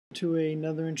to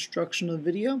another instructional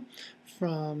video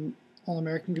from All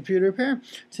American Computer Repair.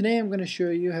 Today I'm going to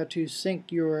show you how to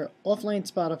sync your offline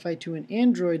Spotify to an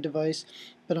Android device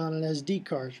but on an SD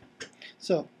card.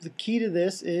 So the key to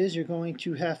this is you're going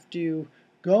to have to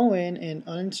go in and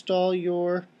uninstall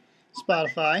your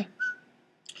Spotify,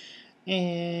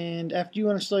 and after you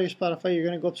uninstall your Spotify you're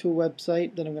going to go up to a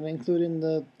website that I'm going to include in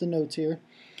the notes here,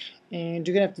 and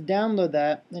you're going to have to download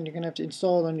that and you're going to have to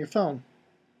install it on your phone.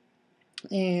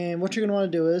 And what you're going to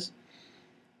want to do is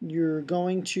you're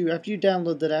going to, after you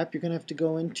download that app, you're going to have to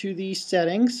go into the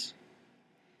settings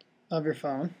of your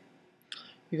phone.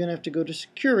 You're going to have to go to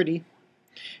security,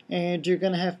 and you're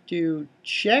going to have to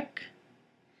check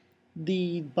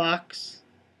the box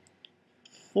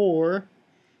for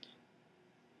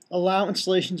allow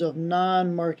installations of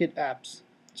non-market apps.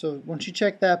 So once you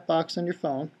check that box on your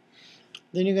phone,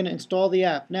 then you're going to install the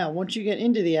app. Now once you get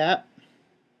into the app,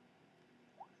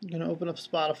 you're going to open up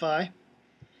Spotify,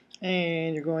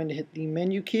 and you're going to hit the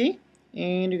menu key,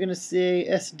 and you're going to say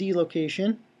SD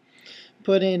location.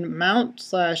 Put in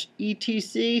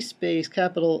mount/etc space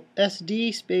capital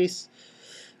SD space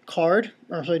card,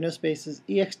 or sorry, no spaces,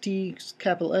 EXT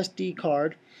capital SD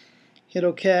card. Hit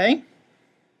OK.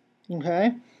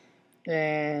 Okay,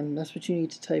 and that's what you need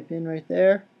to type in right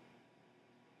there.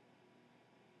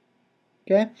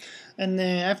 Okay, and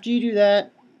then after you do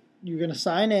that, you're going to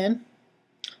sign in.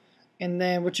 And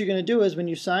then what you're going to do is when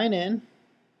you sign in,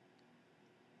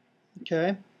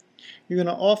 okay, you're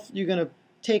going to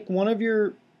take one of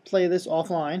your playlists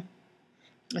offline.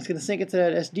 It's going to sync it to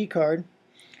that SD card.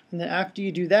 And then after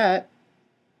you do that,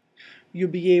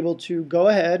 you'll be able to go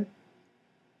ahead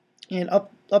and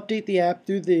update the app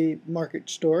through the Market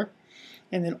Store.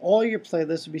 And then all your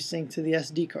playlists will be synced to the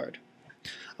SD card.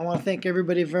 I want to thank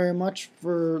everybody very much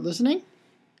for listening.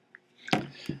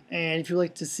 And if you'd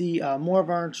like to see more of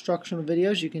our instructional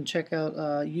videos, you can check out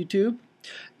YouTube,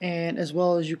 and as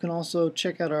well as you can also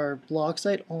check out our blog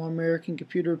site,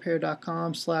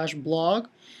 allamericancomputerrepair.com/blog,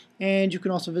 and you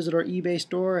can also visit our eBay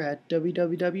store at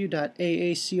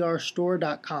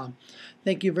www.aacrstore.com.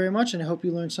 Thank you very much, and I hope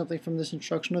you learned something from this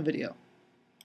instructional video.